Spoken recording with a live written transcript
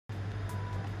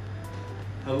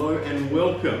Hello and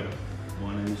welcome.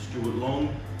 My name is Stuart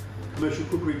Long, Commercial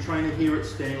Cookery Trainer here at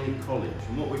Stanley College.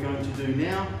 And what we're going to do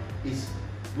now is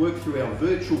work through our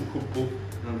virtual cookbook,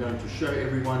 and I'm going to show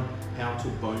everyone how to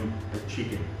bone a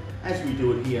chicken, as we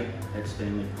do it here at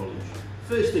Stanley College.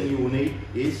 First thing you will need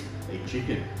is a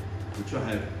chicken, which I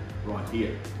have right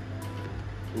here.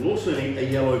 We'll also need a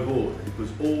yellow board,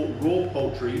 because all raw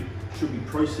poultry should be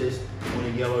processed on a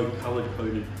yellow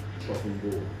colour-coded chopping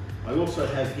board. I also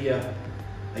have here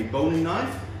a boning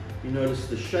knife. You notice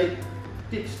the shape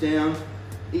dips down,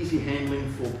 easy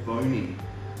handling for boning.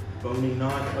 Boning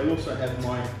knife. I also have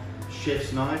my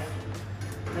chef's knife,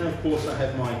 and of course I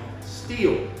have my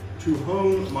steel to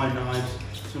hone my knives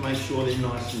to make sure they're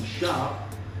nice and sharp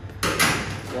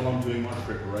while I'm doing my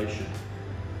preparation.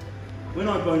 When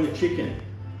I bone the chicken,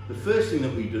 the first thing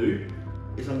that we do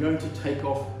is I'm going to take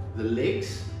off the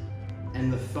legs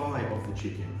and the thigh of the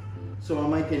chicken. So I'll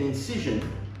make an incision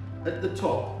at the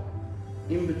top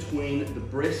in between the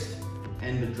breast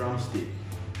and the drumstick.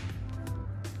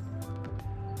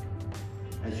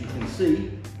 As you can see,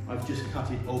 I've just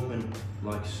cut it open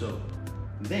like so.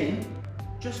 Then,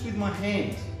 just with my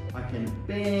hands, I can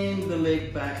bend the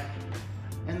leg back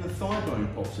and the thigh bone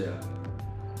pops out.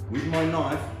 With my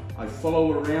knife, I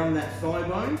follow around that thigh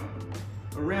bone,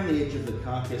 around the edge of the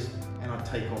carcass, and I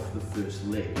take off the first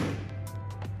leg.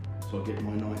 So I get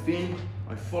my knife in,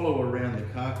 I follow around the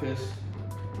carcass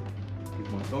with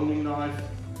my boning knife,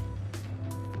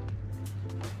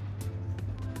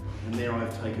 and there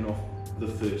I've taken off the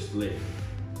first leg.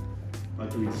 I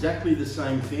do exactly the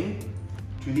same thing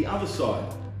to the other side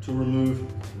to remove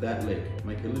that leg.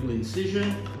 Make a little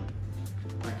incision,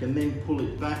 I can then pull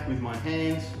it back with my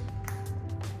hands,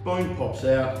 bone pops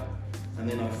out, and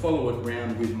then I follow it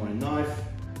round with my knife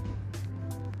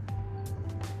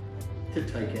to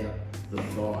take out the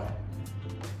thigh.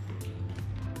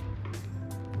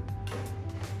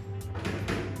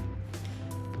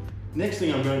 Next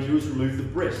thing I'm going to do is remove the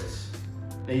breasts.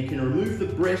 Now you can remove the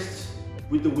breasts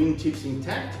with the wingtips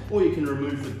intact, or you can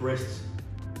remove the breasts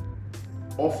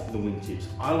off the wingtips.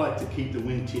 I like to keep the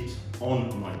wingtips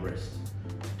on my breast.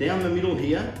 Down the middle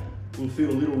here, we'll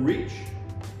feel a little ridge.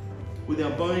 With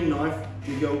our boning knife,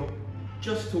 we go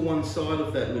just to one side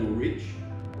of that little ridge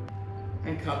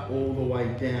and cut all the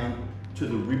way down to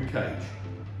the rib cage.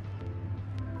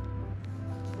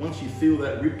 Once you feel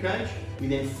that rib cage, we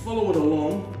then follow it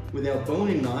along with our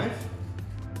boning knife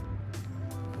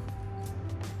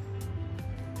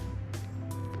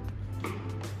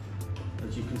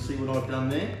as you can see what I've done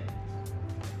there.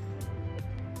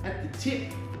 At the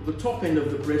tip, the top end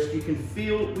of the breast, you can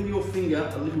feel with your finger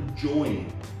a little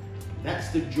join. That's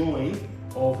the join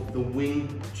of the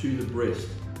wing to the breast.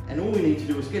 And all we need to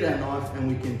do is get our knife and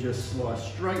we can just slice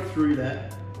straight through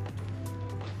that,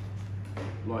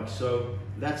 like so.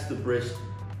 That's the breast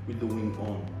with the wing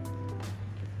on.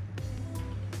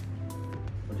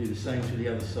 I'll do the same to the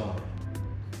other side.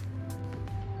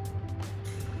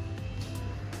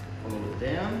 Follow it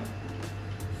down,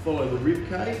 follow the rib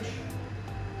cage,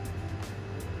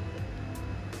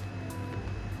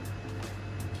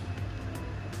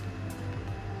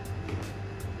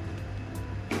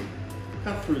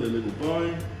 cut through the little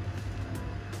bone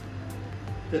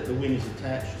that the wing is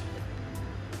attached,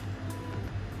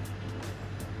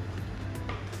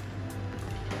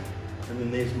 and then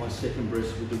there's my second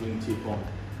breast with the wingtip on.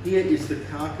 Here is the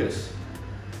carcass.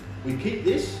 We keep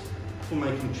this for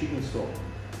making chicken stock,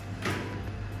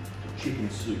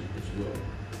 chicken soup as well.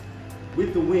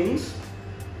 With the wings,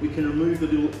 we can remove the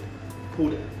little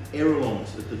called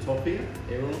ailerons at the top here,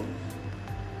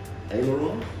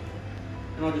 ailerons.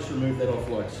 And I just remove that off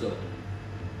like so.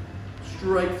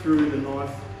 Straight through the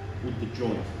knife with the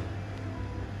joint.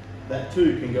 That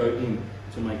too can go in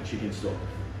to make chicken stock.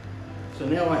 So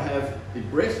now I have the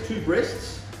breast, two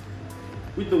breasts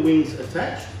with the wings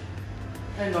attached,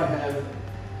 and I have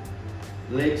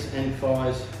legs and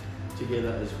thighs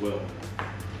together as well.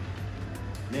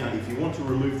 Now if you want to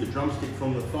remove the drumstick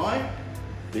from the thigh,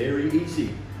 very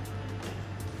easy.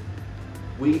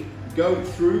 We go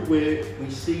through where we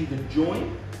see the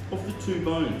join of the two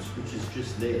bones, which is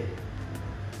just there.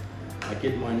 I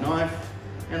get my knife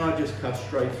and I just cut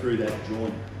straight through that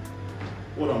joint.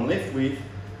 What I'm left with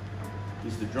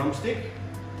is the drumstick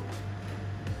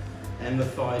and the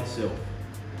thigh itself.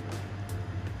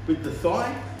 With the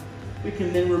thigh, we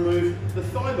can then remove the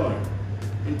thigh bone.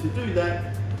 And to do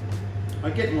that, I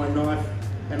get my knife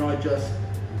and I just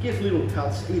give little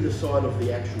cuts either side of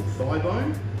the actual thigh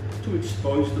bone to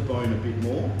expose the bone a bit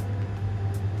more.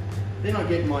 Then I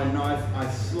get my knife, I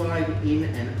slide in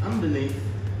and underneath,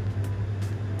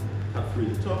 cut through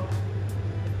the top,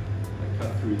 I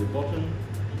cut through the bottom,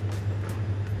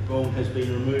 bone has been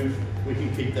removed, we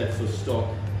can keep that for stock.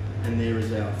 And there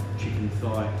is our chicken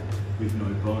thigh with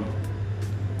no bone.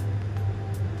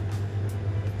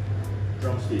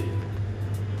 Drumstick.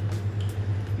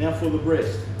 Now for the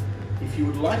breast. If you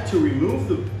would like to remove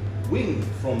the wing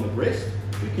from the breast,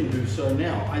 you can do so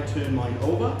now. I turn mine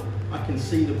over, I can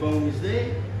see the bone is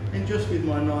there, and just with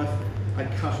my knife, I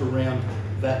cut around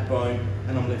that bone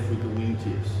and I'm left with the wing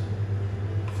tips.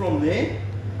 From there,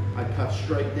 I cut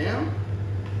straight down,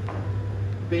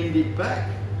 bend it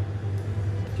back,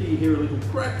 till you hear a little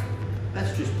crack.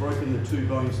 That's just broken the two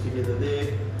bones together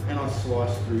there, and I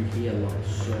slice through here like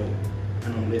so.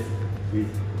 And I'm left with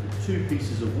two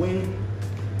pieces of wing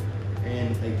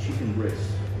and a chicken breast.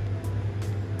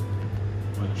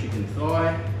 My chicken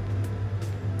thigh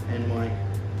and my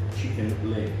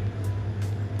chicken leg.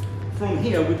 From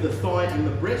here, with the thigh and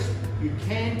the breast, you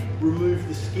can remove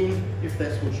the skin if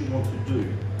that's what you want to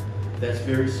do. That's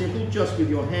very simple, just with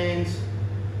your hands,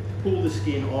 pull the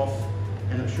skin off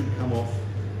and it should come off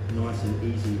nice and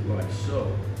easy like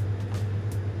so.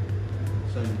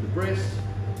 Same with the breast.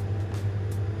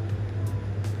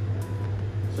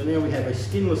 So now we have a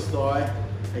skinless thigh,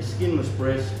 a skinless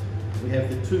breast, we have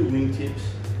the two wing tips,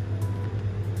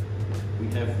 we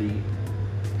have the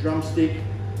drumstick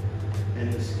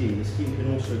and the skin. The skin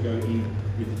can also go in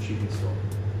with the chicken stock.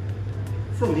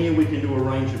 From here we can do a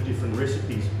range of different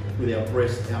recipes with our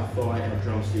breast, our thigh, our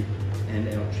drumstick and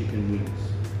our chicken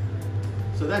wings.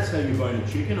 So that's how you bone a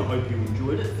chicken. I hope you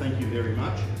enjoyed it. Thank you very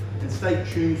much. And stay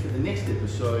tuned for the next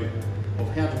episode of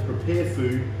how to prepare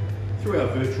food through our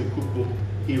virtual cookbook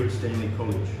here at Stanley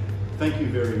College. Thank you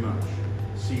very much.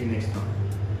 See you next time.